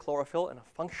bacterial chlorophyll and a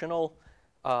functional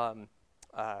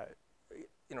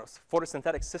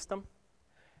photosynthetic system.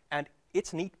 And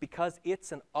it's neat because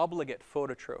it's an obligate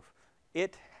phototroph.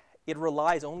 It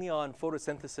relies only on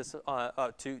photosynthesis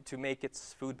to make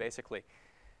its food, basically.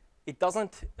 It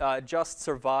doesn't just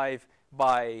survive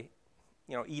by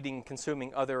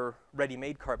consuming other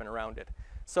ready-made carbon around it.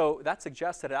 So that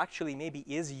suggests that it actually maybe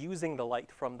is using the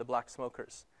light from the black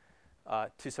smokers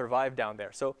to survive down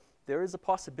there. So there is a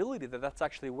possibility that that's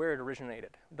actually where it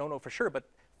originated. Don't know for sure, but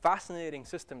fascinating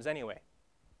systems anyway.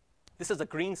 This is a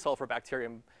green sulfur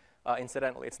bacterium,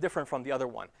 incidentally. It's different from the other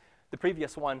one. The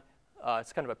previous one,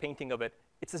 it's kind of a painting of it.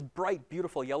 It's this bright,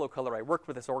 beautiful yellow color. I worked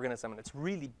with this organism, and it's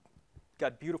really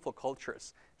got beautiful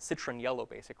cultures, citron yellow,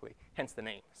 basically, hence the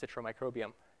name,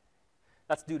 Citromicrobium.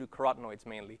 That's due to carotenoids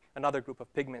mainly, another group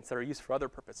of pigments that are used for other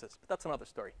purposes, but that's another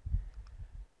story.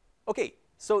 Okay,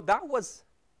 so that was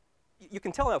you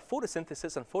can tell that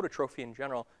photosynthesis and phototrophy in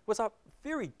general was a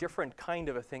very different kind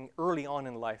of a thing early on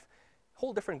in life. A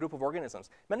whole different group of organisms.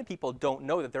 Many people don't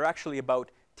know that there are actually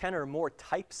about 10 or more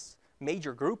types,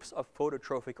 major groups of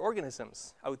phototrophic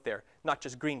organisms out there, not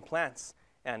just green plants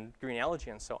and green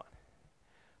algae and so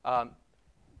on.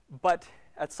 But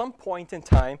at some point in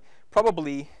time,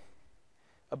 probably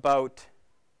about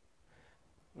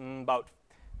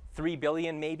 3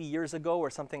 billion maybe years ago or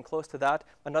something close to that,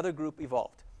 another group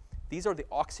evolved. These are the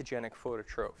oxygenic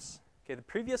phototrophs. Okay, the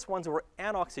previous ones were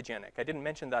anoxygenic. I didn't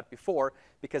mention that before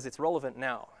because it's relevant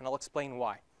now, and I'll explain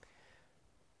why.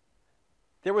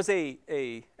 There was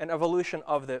an evolution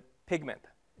of the pigment.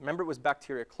 Remember, it was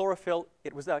bacteria chlorophyll.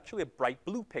 It was actually a bright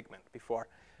blue pigment before.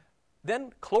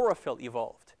 Then chlorophyll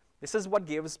evolved. This is what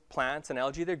gives plants and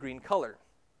algae their green color.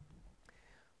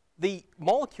 The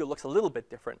molecule looks a little bit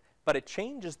different, but it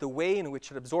changes the way in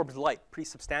which it absorbs light pretty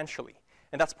substantially.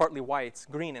 And that's partly why it's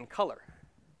green in color.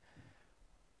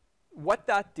 What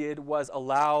that did was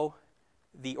allow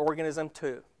the organism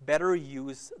to better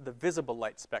use the visible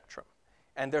light spectrum.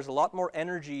 And there's a lot more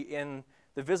energy in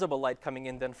the visible light coming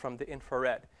in than from the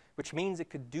infrared, which means it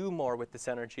could do more with this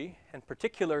energy, and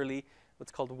particularly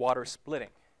what's called water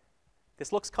splitting.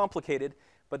 This looks complicated,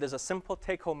 but there's a simple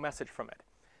take-home message from it.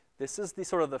 This is the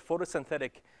sort of the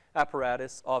photosynthetic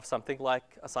apparatus of something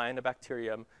like a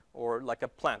cyanobacterium, or like a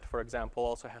plant, for example,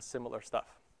 also has similar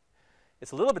stuff.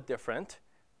 It's a little bit different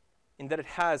in that it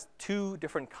has two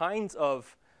different kinds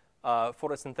of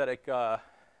photosynthetic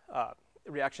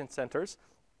reaction centers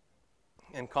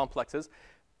and complexes.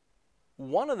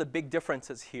 One of the big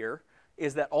differences here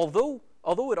is that although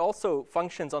it also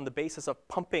functions on the basis of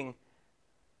pumping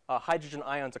hydrogen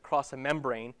ions across a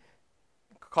membrane,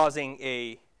 causing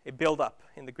a buildup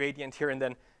in the gradient here, and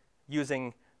then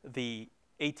using the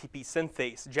ATP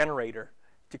synthase generator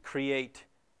to create,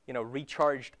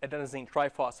 recharged adenosine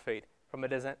triphosphate from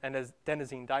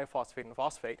adenosine diphosphate and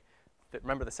phosphate.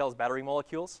 Remember the cell's battery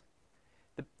molecules?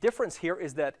 The difference here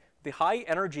is that the high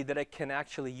energy that it can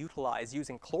actually utilize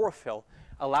using chlorophyll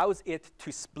allows it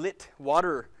to split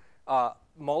water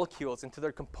molecules into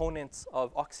their components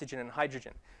of oxygen and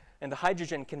hydrogen. And the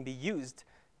hydrogen can be used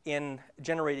in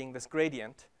generating this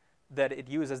gradient that it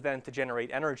uses then to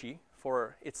generate energy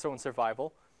for its own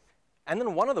survival. And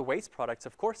then one of the waste products,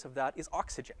 of course, of that is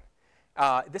oxygen.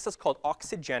 This is called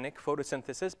oxygenic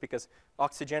photosynthesis because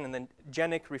oxygen and then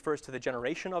genic refers to the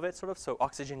generation of it, sort of, so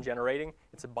oxygen generating,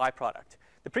 it's a byproduct.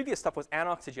 The previous stuff was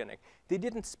anoxygenic. They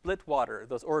didn't split water,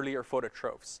 those earlier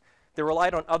phototrophs. They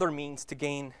relied on other means to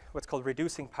gain what's called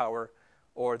reducing power,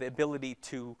 or the ability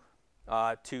to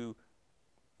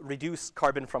reduce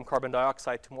carbon from carbon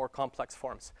dioxide to more complex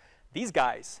forms. These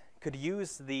guys could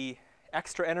use the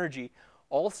extra energy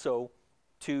also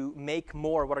to make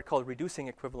more what are called reducing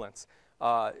equivalents,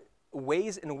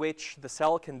 ways in which the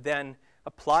cell can then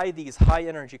apply these high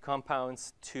energy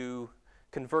compounds to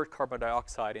convert carbon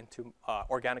dioxide into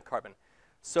organic carbon.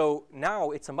 So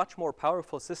now it's a much more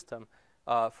powerful system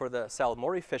for the cell,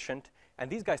 more efficient, and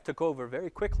these guys took over very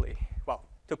quickly. Well,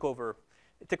 it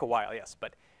took a while, yes,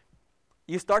 but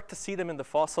you start to see them in the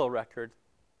fossil record.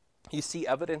 You see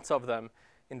evidence of them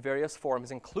in various forms,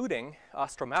 including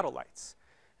stromatolites.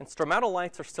 And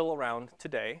stromatolites are still around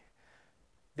today.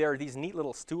 There are these neat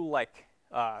little stool-like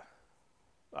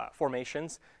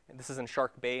formations. And this is in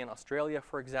Shark Bay in Australia,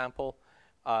 for example.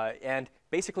 And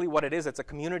basically what it is, it's a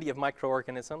community of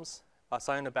microorganisms,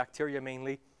 cyanobacteria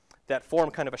mainly, that form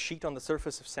kind of a sheet on the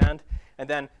surface of sand. And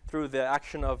then through the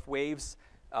action of waves,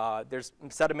 there's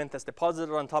sediment that's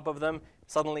deposited on top of them.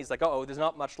 Suddenly it's like, uh-oh, there's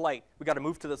not much light. We got to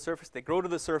move to the surface. They grow to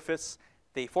the surface.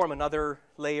 They form another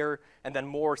layer, and then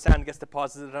more sand gets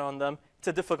deposited on them. It's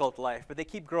a difficult life, but they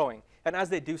keep growing. And as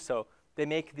they do so, they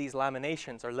make these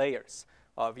laminations or layers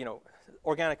of,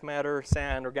 organic matter,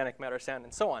 sand,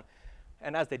 and so on.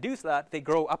 And as they do that, they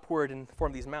grow upward and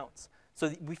form these mounts.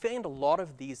 So we found a lot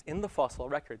of these in the fossil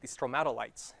record, these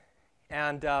stromatolites.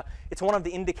 And it's one of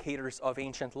the indicators of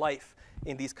ancient life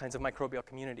in these kinds of microbial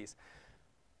communities.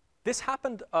 This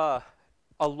happened a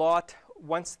lot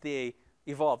once they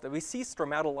evolved. We see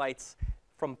stromatolites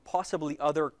from possibly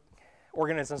other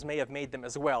organisms may have made them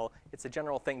as well. It's a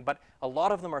general thing, but a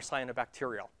lot of them are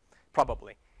cyanobacterial,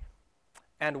 probably.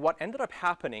 And what ended up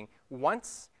happening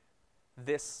once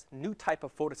this new type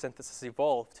of photosynthesis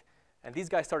evolved, and these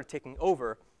guys started taking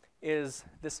over, is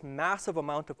this massive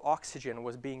amount of oxygen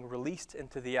was being released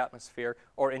into the atmosphere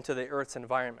or into the Earth's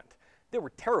environment. They were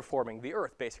terraforming the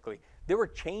Earth, basically. They were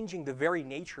changing the very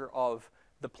nature of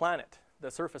the planet,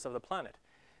 the surface of the planet.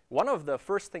 One of the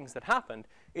first things that happened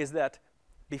is that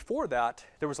before that,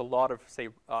 there was a lot of, say,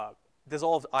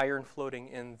 dissolved iron floating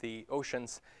in the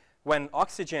oceans. When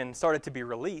oxygen started to be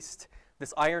released,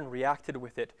 this iron reacted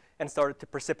with it and started to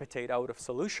precipitate out of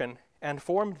solution and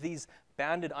formed these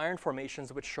banded iron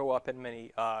formations which show up in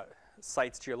many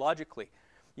sites geologically.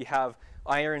 You have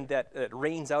iron that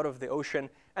rains out of the ocean,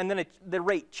 and then the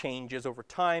rate changes over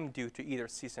time due to either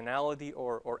seasonality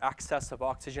or excess of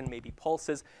oxygen, maybe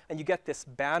pulses, and you get this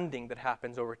banding that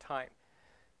happens over time.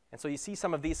 And so you see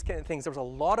some of these kind of things. There was a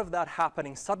lot of that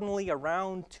happening suddenly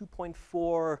around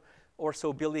 2.4 or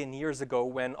so billion years ago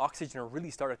when oxygen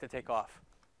really started to take off.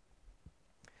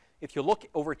 If you look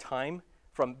over time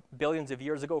from billions of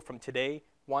years ago from today,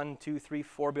 1, 2, 3,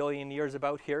 4 billion years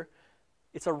about here,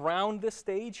 it's around this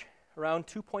stage, around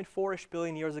 2.4-ish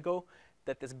billion years ago,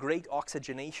 that this great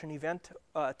oxygenation event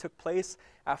took place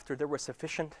after there was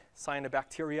sufficient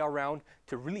cyanobacteria around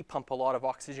to really pump a lot of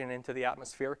oxygen into the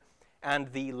atmosphere.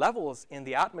 And the levels in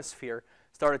the atmosphere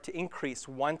started to increase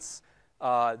once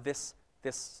this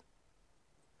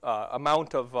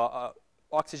amount of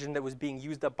oxygen that was being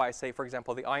used up by, say, for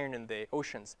example, the iron in the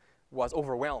oceans was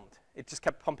overwhelmed. It just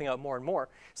kept pumping out more and more.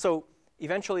 So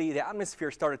eventually the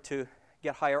atmosphere started to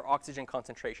get higher oxygen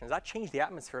concentrations. That changed the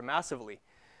atmosphere massively.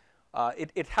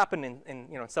 It happened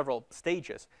in several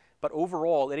stages, but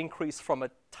overall it increased from a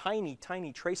tiny,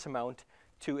 tiny trace amount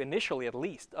to initially at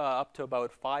least up to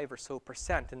about 5% or so,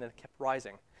 and then it kept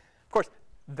rising. Of course,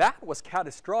 that was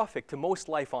catastrophic to most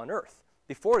life on Earth.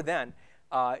 Before then,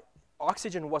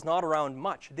 oxygen was not around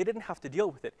much. They didn't have to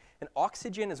deal with it. And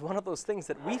oxygen is one of those things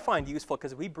that we find useful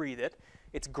because we breathe it.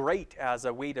 It's great as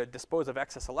a way to dispose of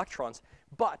excess electrons,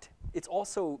 but it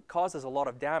also causes a lot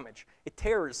of damage. It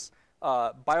tears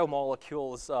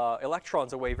biomolecules,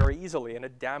 electrons away very easily, and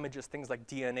it damages things like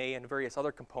DNA and various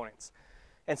other components.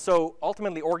 And so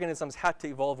ultimately organisms had to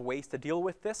evolve ways to deal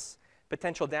with this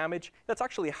potential damage. That's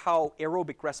actually how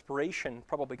aerobic respiration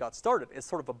probably got started. It's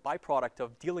sort of a byproduct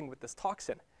of dealing with this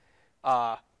toxin.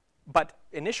 But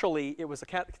initially it was a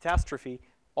catastrophe.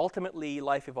 Ultimately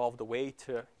life evolved a way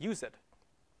to use it.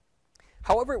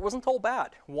 However, it wasn't all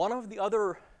bad. One of the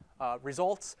other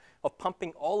results of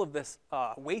pumping all of this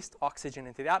waste oxygen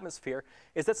into the atmosphere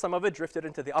is that some of it drifted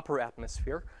into the upper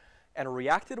atmosphere and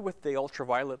reacted with the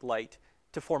ultraviolet light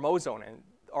to form ozone, and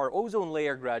our ozone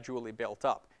layer gradually built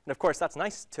up. And of course that's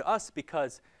nice to us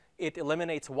because it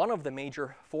eliminates one of the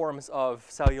major forms of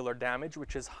cellular damage,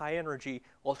 which is high energy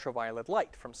ultraviolet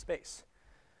light from space.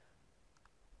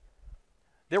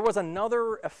 There was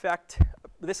another effect,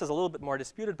 this is a little bit more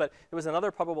disputed, but there was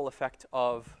another probable effect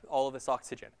of all of this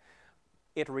oxygen.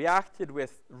 It reacted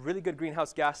with really good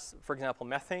greenhouse gas, for example,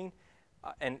 methane,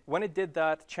 and when it did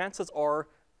that, chances are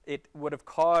it would have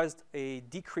caused a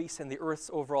decrease in the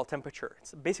Earth's overall temperature.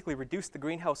 It's basically reduced the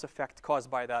greenhouse effect caused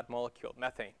by that molecule,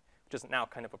 methane, which is now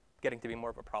kind of getting to be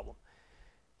more of a problem.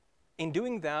 In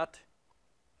doing that,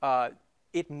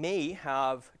 it may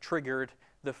have triggered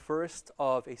the first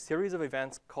of a series of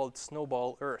events called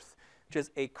Snowball Earth, which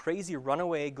is a crazy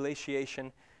runaway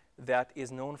glaciation that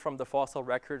is known from the fossil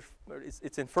record.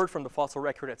 It's inferred from the fossil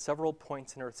record at several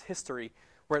points in Earth's history,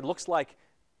 where it looks like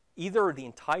either the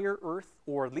entire Earth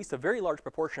or at least a very large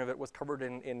proportion of it was covered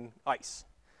in ice.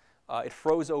 It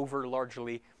froze over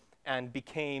largely and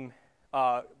became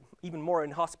even more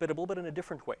inhospitable, but in a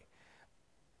different way.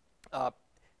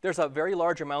 There's a very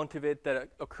large amount of it that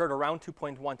occurred around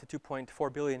 2.1 to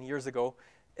 2.4 billion years ago,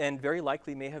 and very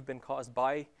likely may have been caused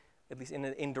by, at least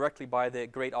indirectly, by the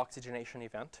Great Oxygenation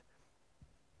Event.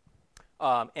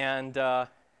 Then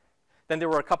there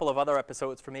were a couple of other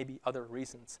episodes for maybe other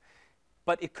reasons.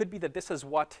 But it could be that this is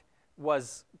what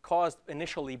was caused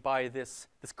initially by this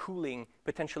cooling,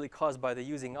 potentially caused by the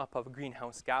using up of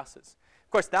greenhouse gases. Of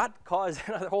course, that caused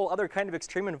a whole other kind of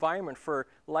extreme environment for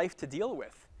life to deal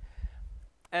with.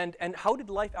 And how did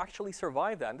life actually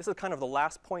survive that? And this is kind of the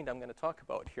last point I'm going to talk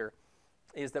about here,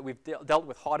 is that we've dealt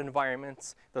with hot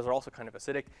environments. Those are also kind of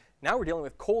acidic. Now we're dealing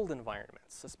with cold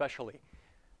environments, especially.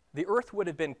 The Earth would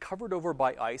have been covered over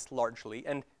by ice largely,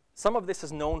 and some of this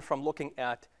is known from looking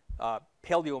at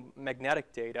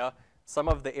paleomagnetic data. Some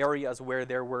of the areas where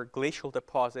there were glacial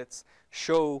deposits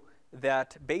show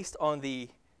that based on the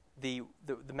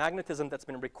magnetism that's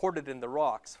been recorded in the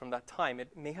rocks from that time,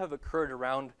 it may have occurred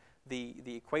around the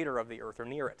equator of the Earth or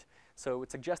near it. So it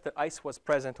would suggest that ice was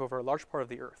present over a large part of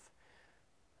the Earth.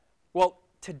 Well,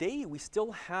 today we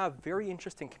still have very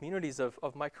interesting communities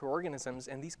of microorganisms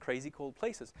in these crazy cold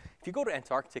places. If you go to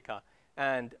Antarctica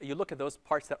and you look at those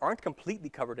parts that aren't completely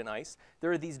covered in ice,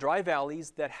 there are these dry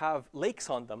valleys that have lakes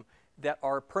on them that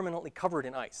are permanently covered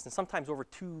in ice, and sometimes over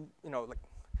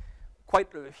quite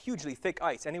hugely thick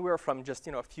ice, anywhere from just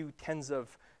a few tens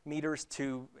of meters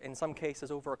to, in some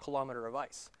cases, over a kilometer of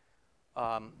ice.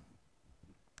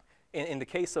 in the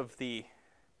case of the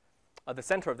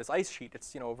center of this ice sheet,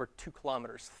 it's over 2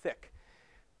 kilometers thick.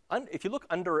 If you look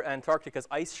under Antarctica's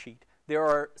ice sheet, there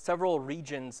are several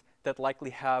regions that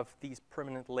likely have these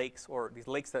permanent lakes, or these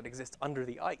lakes that exist under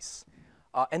the ice.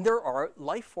 And there are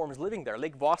life forms living there.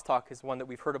 Lake Vostok is one that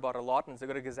we've heard about a lot, and it's a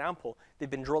good example. They've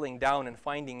been drilling down and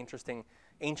finding interesting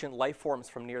ancient life forms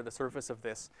from near the surface of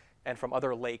this and from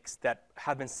other lakes that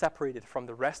have been separated from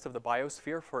the rest of the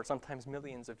biosphere for sometimes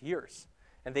millions of years.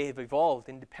 And they have evolved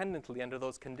independently under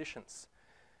those conditions.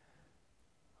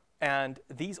 And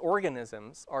these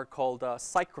organisms are called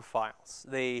psychrophiles.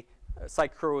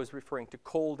 Psychro is referring to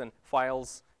cold, and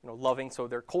philes, loving, so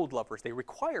they're cold lovers. They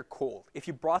require cold. If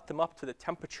you brought them up to the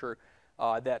temperature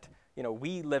that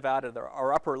we live at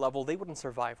our upper level, they wouldn't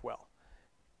survive well,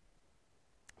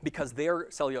 because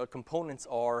their cellular components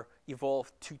are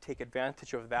evolved to take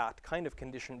advantage of that kind of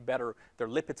condition better. Their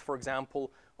lipids, for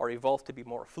example, are evolved to be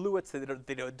more fluid, so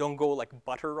they don't go like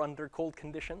butter under cold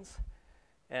conditions,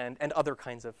 and other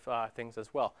kinds of things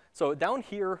as well. So down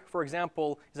here, for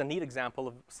example, is a neat example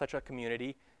of such a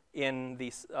community. In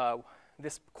this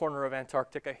corner of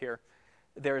Antarctica here,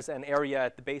 there's an area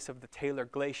at the base of the Taylor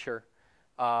Glacier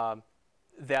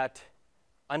that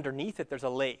underneath it there's a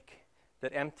lake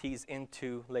that empties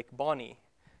into Lake Bonny.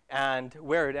 And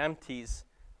where it empties,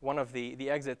 one of the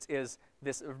exits is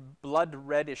this blood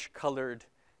reddish colored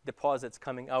deposits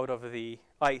coming out of the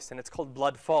ice, and it's called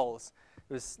Blood Falls.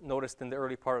 It was noticed in the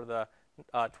early part of the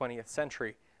 20th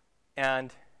century.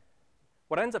 And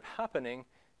what ends up happening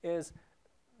is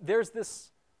there's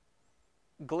this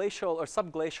glacial or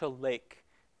subglacial lake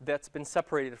that's been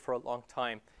separated for a long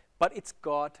time, but it's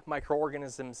got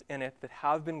microorganisms in it that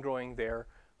have been growing there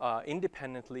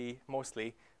independently,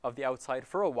 mostly, of the outside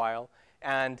for a while.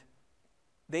 And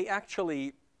they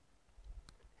actually,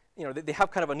 they have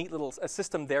kind of a neat little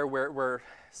system there where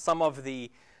some of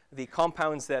the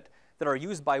compounds that are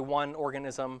used by one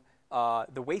organism,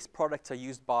 the waste products are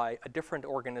used by a different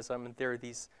organism. And there are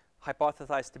these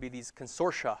hypothesized to be these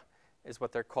consortia, is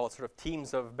what they're called, sort of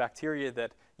teams of bacteria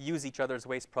that use each other's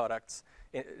waste products,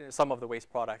 some of the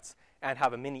waste products, and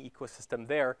have a mini ecosystem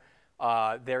there.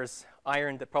 There's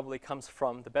iron that probably comes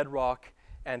from the bedrock,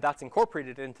 and that's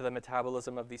incorporated into the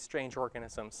metabolism of these strange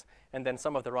organisms. And then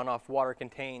some of the runoff water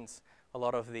contains a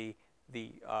lot of the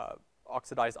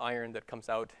oxidized iron that comes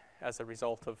out as a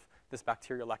result of this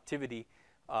bacterial activity,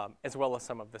 as well as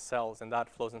some of the cells, and that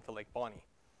flows into Lake Bonny.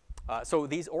 So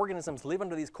these organisms live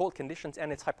under these cold conditions,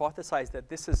 and it's hypothesized that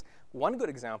this is one good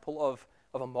example of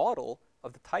a model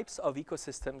of the types of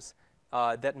ecosystems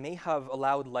that may have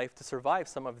allowed life to survive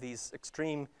some of these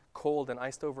extreme cold and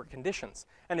iced over conditions.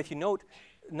 And if you note,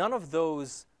 none of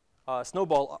those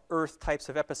snowball Earth types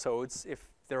of episodes, if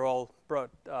they're all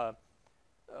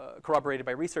corroborated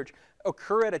by research,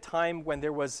 occur at a time when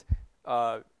there was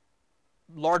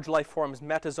large life forms,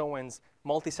 metazoans,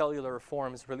 multicellular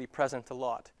forms really present a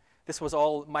lot. This was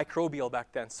all microbial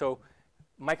back then, so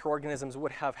microorganisms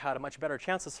would have had a much better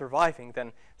chance of surviving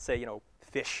than, say,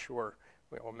 fish or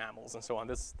mammals and so on.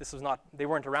 This was not, they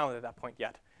weren't around at that point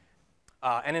yet.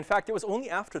 And in fact, it was only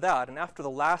after that, and after the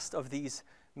last of these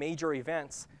major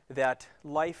events, that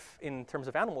life in terms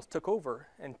of animals took over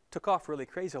and took off really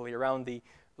crazily around the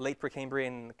late Precambrian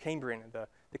and Cambrian, and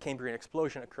the Cambrian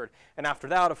explosion occurred. And after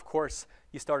that, of course,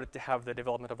 you started to have the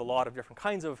development of a lot of different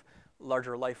kinds of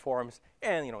larger life forms,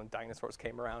 and dinosaurs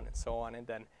came around and so on, and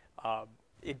then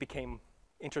it became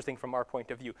interesting from our point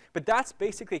of view. But that's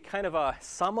basically kind of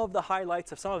some of the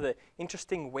highlights of some of the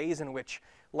interesting ways in which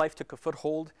life took a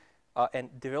foothold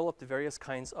and developed various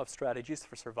kinds of strategies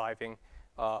for surviving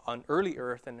on early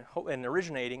Earth and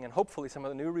originating, and hopefully some of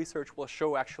the new research will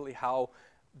show actually how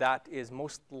that is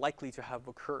most likely to have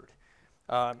occurred.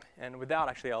 And with that,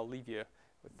 actually, I'll leave you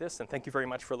with this, and thank you very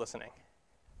much for listening.